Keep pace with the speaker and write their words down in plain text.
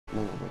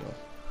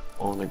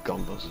Oh, the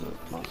gun does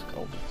look nice,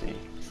 obviously.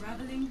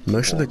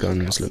 Most of the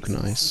guns look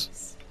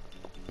nice.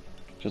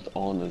 Just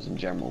honors in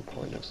general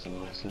probably looks the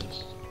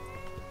nicest.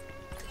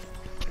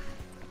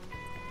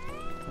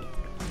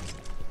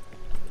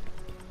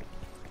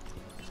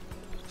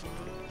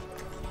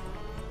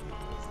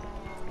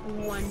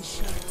 One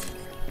shot,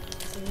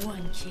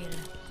 one kill.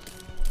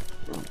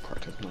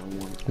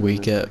 We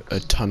get a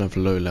ton of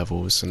low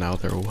levels, and now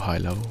they're all high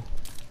level.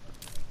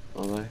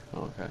 Are they?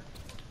 Oh, okay.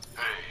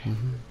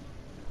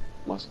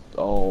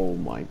 Oh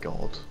my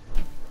god.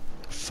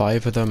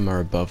 5 of them are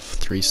above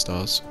 3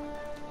 stars.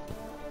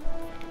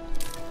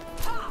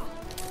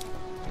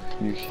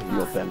 You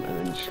got them and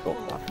then you just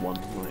got that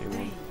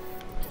 191.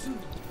 2,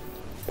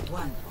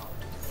 1.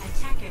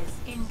 Attackers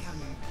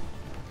incoming.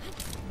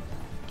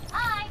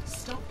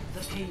 Stop the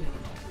payload.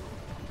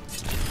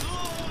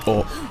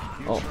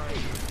 Oh.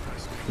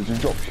 Did you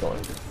drop shot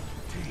it?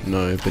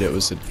 No, but it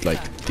was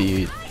like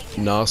the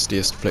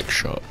nastiest flick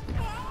shot.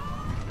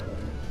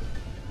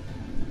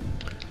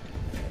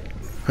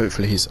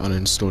 Hopefully he's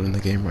uninstalling the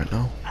game right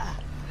now.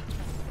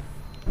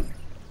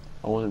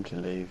 I want him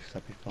to leave,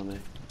 that'd be funny.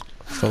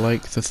 For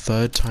like the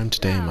 3rd time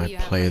today I might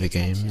play the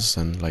games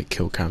and like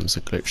kill cams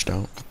are glitched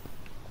out.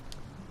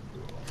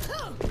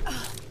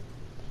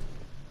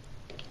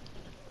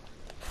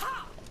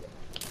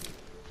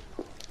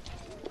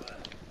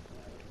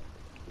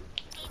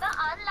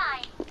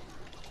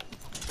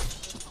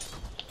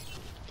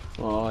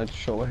 Oh, I'd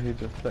show he's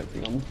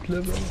deflecting. I'm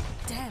clever.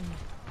 Damn.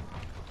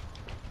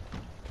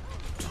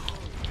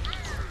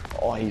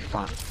 Oh, he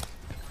found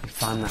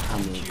the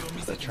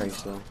hammer, the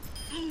tracer.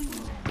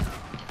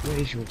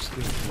 Where's your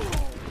skill?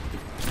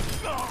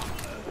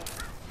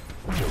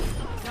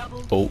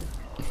 Oh.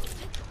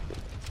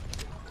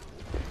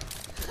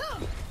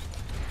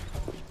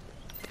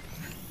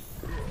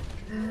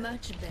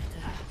 Much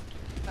better.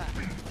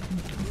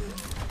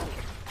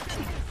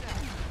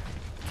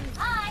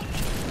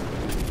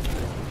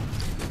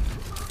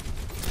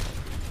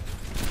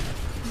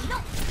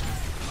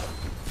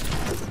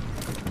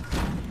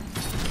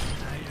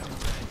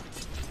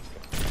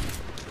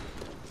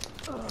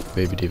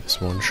 Baby Diva's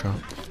one shot.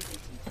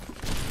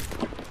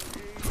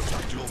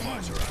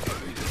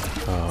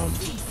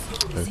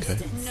 Okay.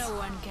 No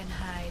one can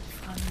hide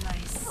from my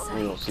sight. I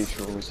don't see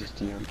sure resist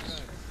the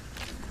amps.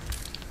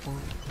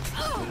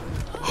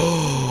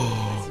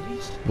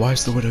 Why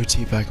is the Widow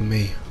teabagging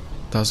me?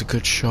 That was a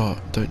good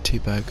shot. Don't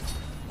teabag.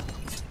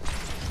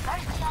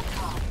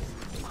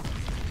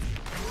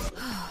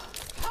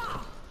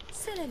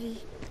 C'est la vie.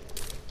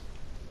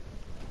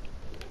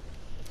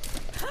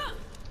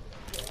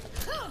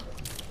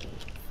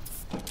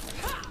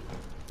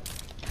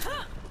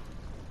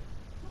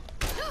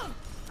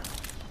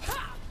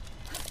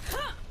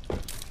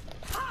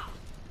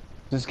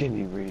 This game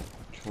you really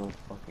trying to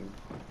fucking.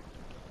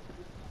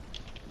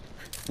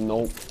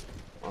 Nope.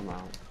 I'm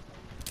out.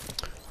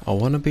 I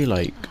want to be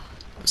like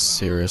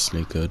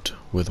seriously good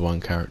with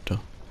one character.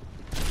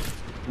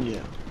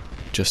 Yeah.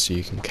 Just so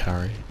you can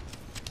carry.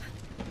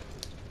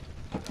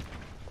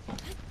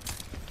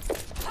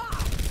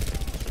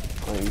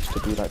 I used to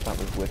be like that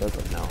with Widow,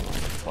 but now I'm like,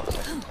 fuck's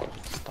sake,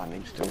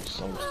 standing still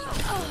so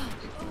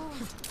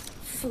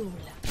Fool.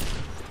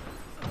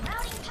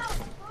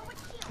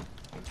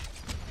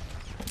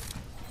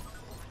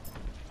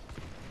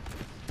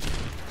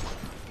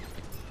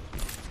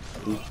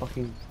 You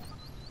fucking.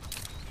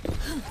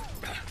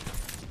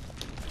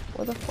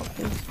 What the fuck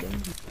is this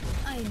game?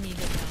 I need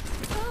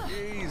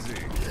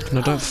it.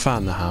 No, don't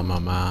fan the hammer,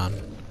 man.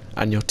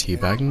 And you're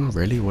teabagging?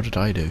 Really? What did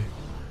I do?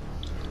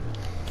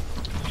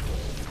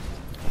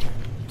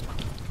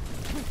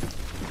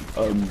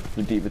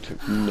 The Diva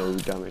took no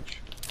damage.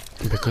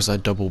 Because I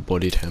double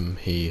bodied him,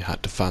 he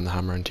had to fan the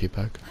hammer and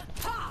teabag.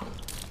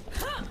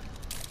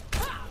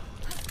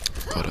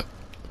 Got it.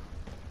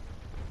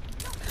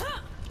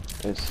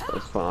 It's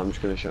fine, I'm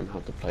just gonna show him how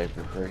to play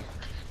for free.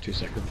 2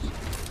 seconds.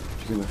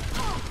 Just gonna...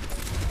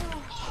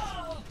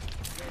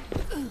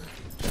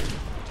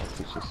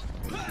 It's just...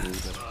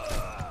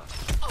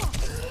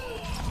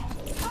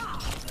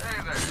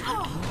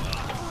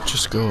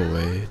 Just go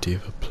away,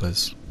 Diva,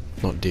 please.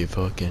 Not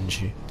Diva,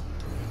 Genji.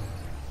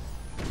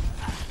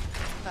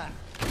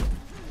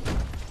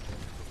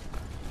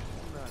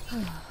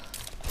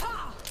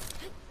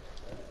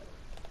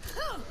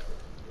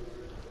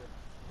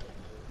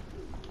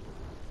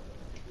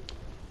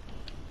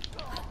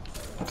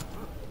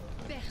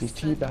 He's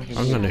teabagging.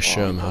 I'm gonna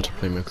show him how to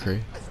play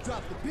McCree.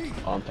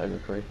 I'm playing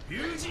McCree.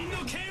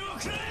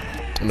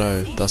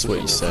 No, that's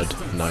what you said.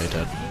 No, you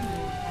did.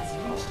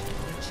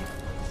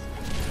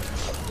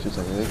 2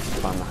 seconds,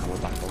 find the hammer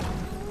back on.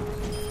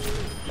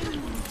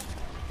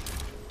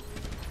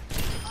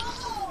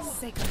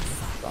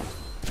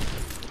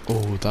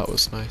 Oh, that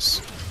was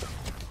nice.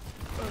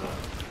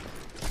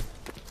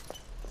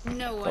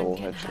 No one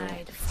can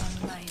hide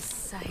from my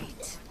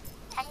sight.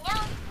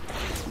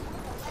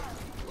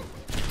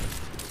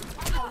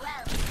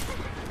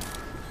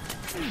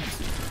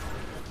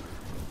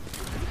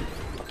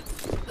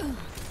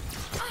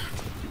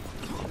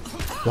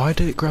 Why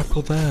did it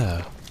grapple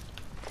there?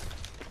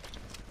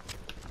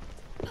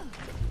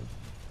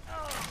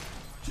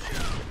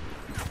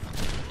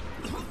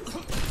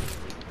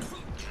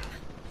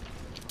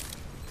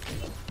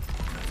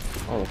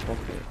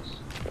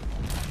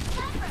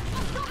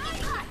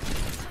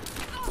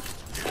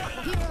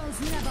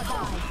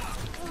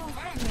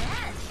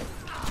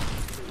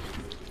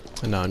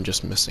 And now I'm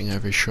just missing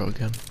every shot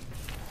again.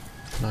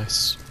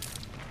 Nice.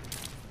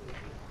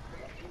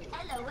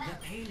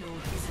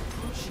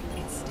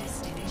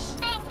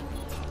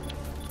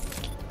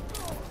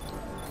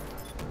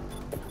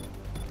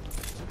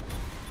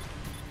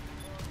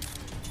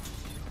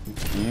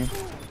 You?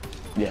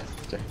 Yes,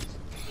 James.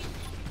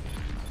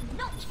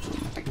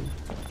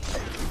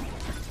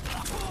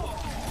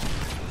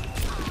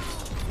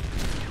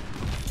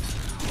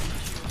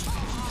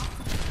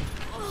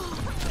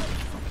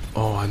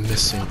 Oh, I'm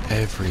missing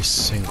every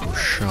single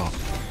shot.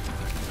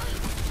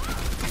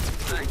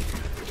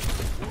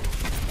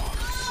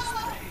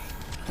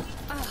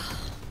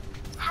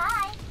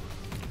 Hi.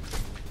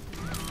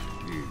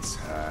 It's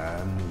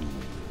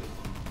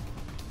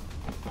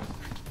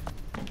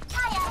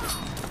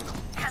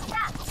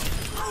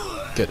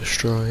Get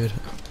destroyed.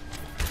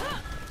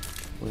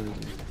 Where is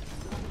he?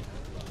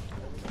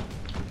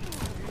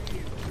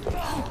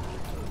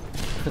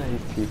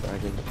 He's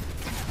teabagging.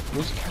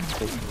 Which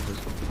camping was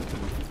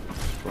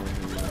destroying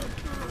him there?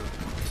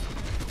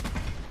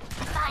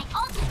 My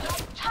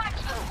ultimate charge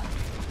move.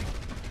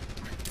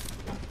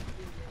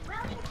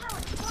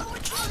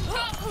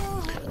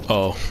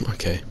 Oh,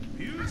 okay.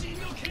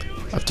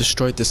 I've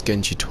destroyed this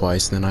Genji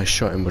twice, and then I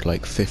shot him with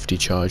like 50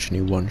 charge, and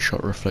he one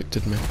shot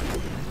reflected me.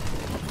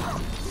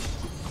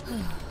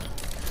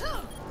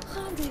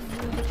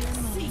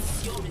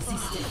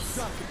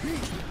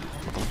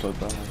 I'm so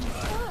bad.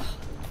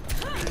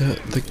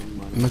 The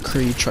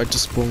McCree tried to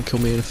spawn kill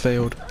me and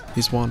failed.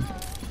 He's won.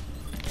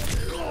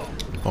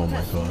 Oh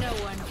my god. No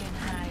one can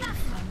hide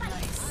from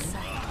my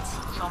sight.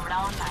 Sombra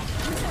online.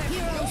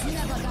 Heroes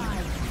never die.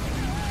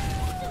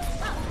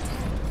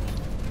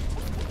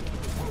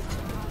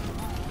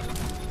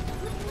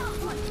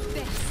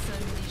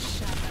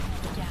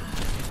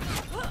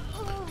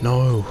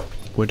 No,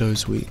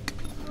 Widow's weak.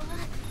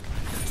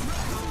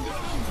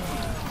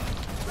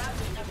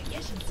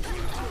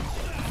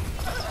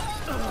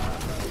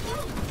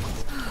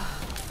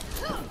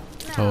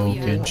 Oh,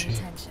 Genji.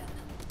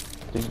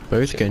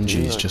 Both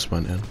Genjis just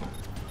went in.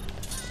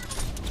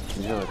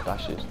 You know the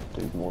dashes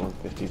do more than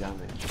 50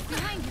 damage.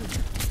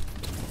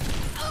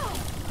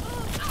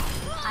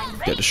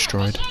 Get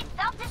destroyed.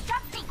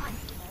 Self-destruct sequence.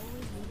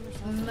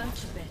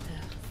 Much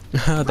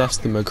better. That's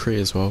the McCree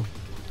as well.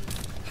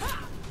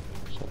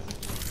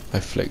 I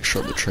flick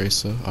shot the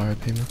Tracer.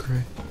 RIP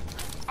McCree.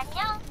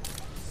 안녕.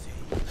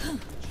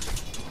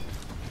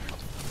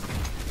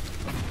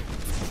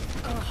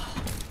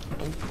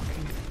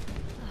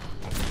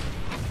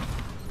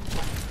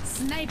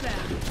 Sniper,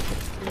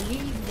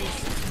 leave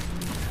this.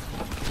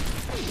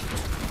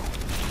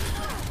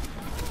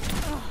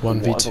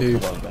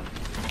 1v2.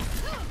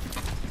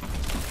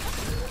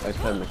 Let's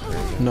play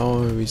McCree again.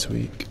 No, he's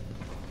weak.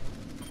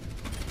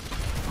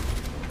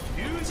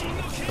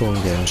 Go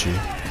on, Genji.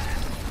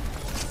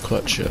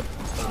 Clutch it.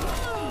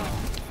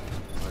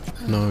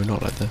 No,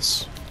 not like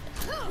this.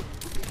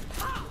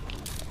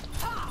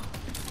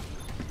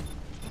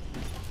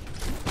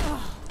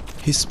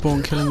 He's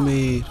spawn killing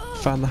me.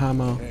 Fan the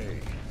hammer.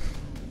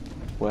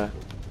 Where?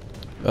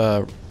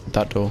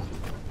 That door.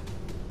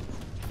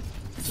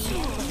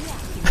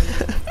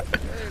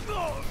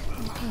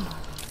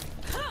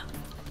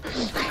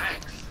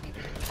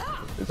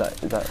 Is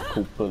that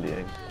called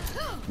bullying?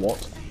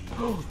 What?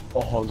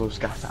 Oh, those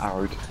gas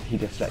arrowed. He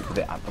deflected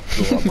it at the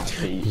floor at my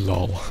feet.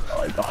 Lol.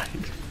 I died.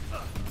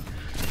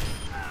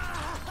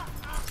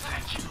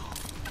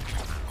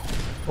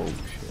 Oh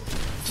shit.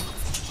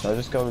 So I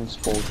just go and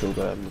spawn kill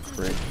the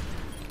McCree.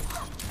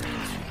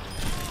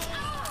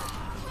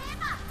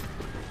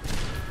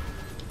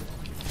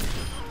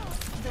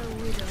 The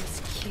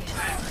widow's kiss.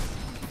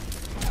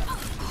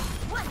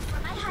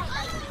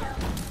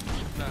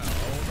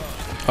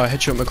 Oh,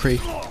 headshot McCree.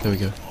 There we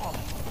go.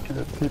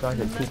 Teabag.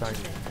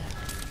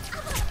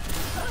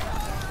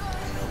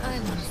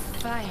 I'm on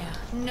fire.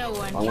 No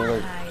one I'm can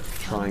gonna hide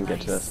try and from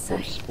get my to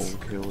sight. spawn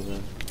kill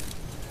then.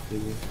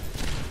 Thingy.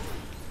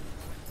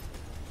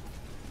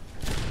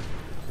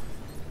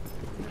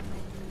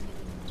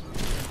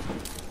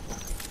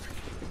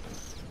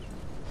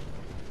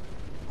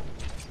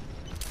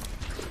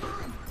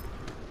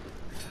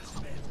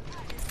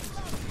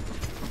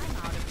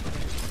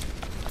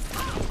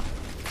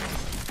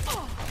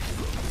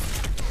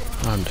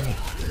 I'm dead.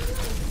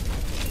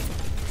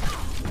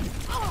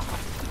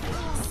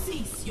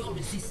 Cease your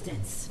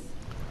resistance.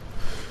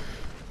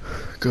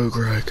 Go,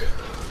 Greg.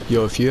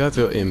 Yo, if you have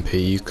your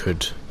MP, you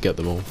could get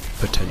them all,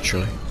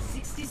 potentially.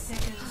 60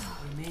 seconds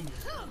remaining.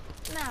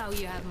 Now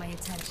you have my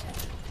attention.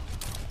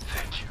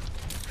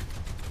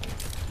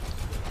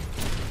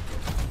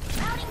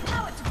 Routing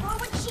power to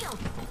forward shield.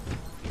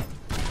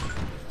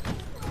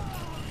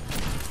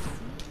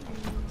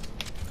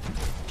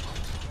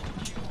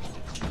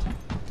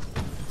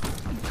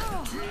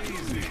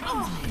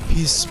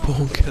 He's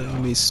spawn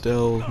killing me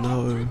still.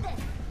 No.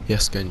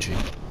 Yes, Genji.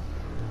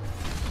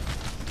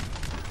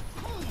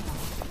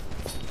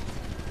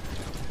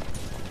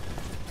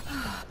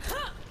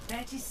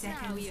 30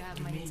 seconds Now you have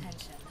my remaining.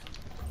 attention.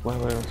 Wait,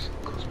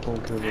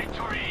 spawn kill it.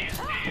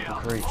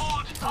 Agree.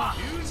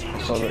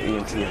 I saw the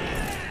EMP.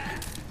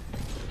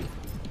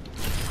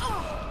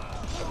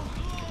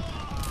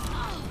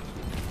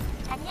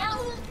 안녕.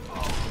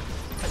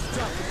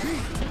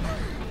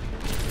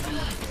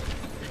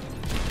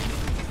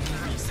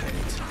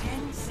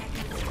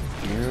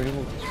 You really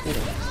want to see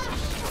that?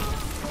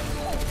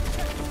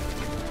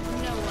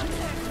 No one.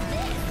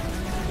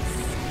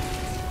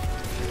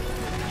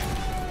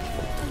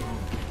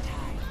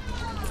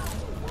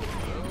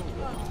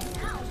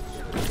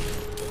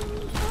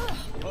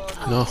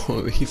 No,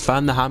 he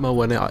found the hammer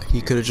when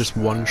he could have just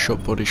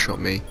one-shot body shot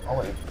me. Oh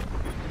wait.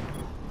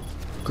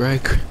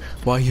 Greg,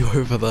 why are you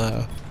over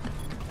there?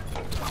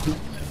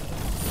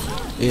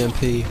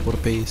 EMP, what a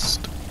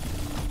beast.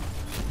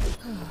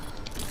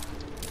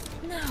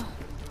 No.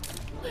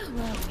 Where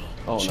were we?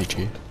 Oh,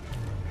 GG.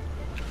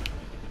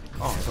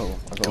 Oh,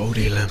 I got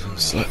Goldie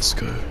limbs, let's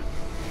go.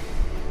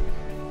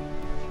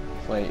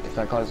 Wait, if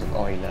that guy's...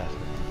 Oh, he left.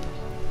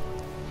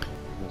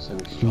 So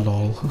we should-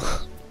 Lol.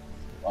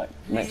 Right,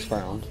 next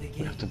round,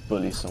 we have to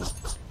bully someone.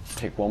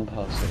 Pick one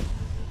person.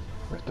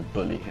 We have to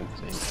bully him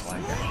for the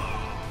entire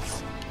game.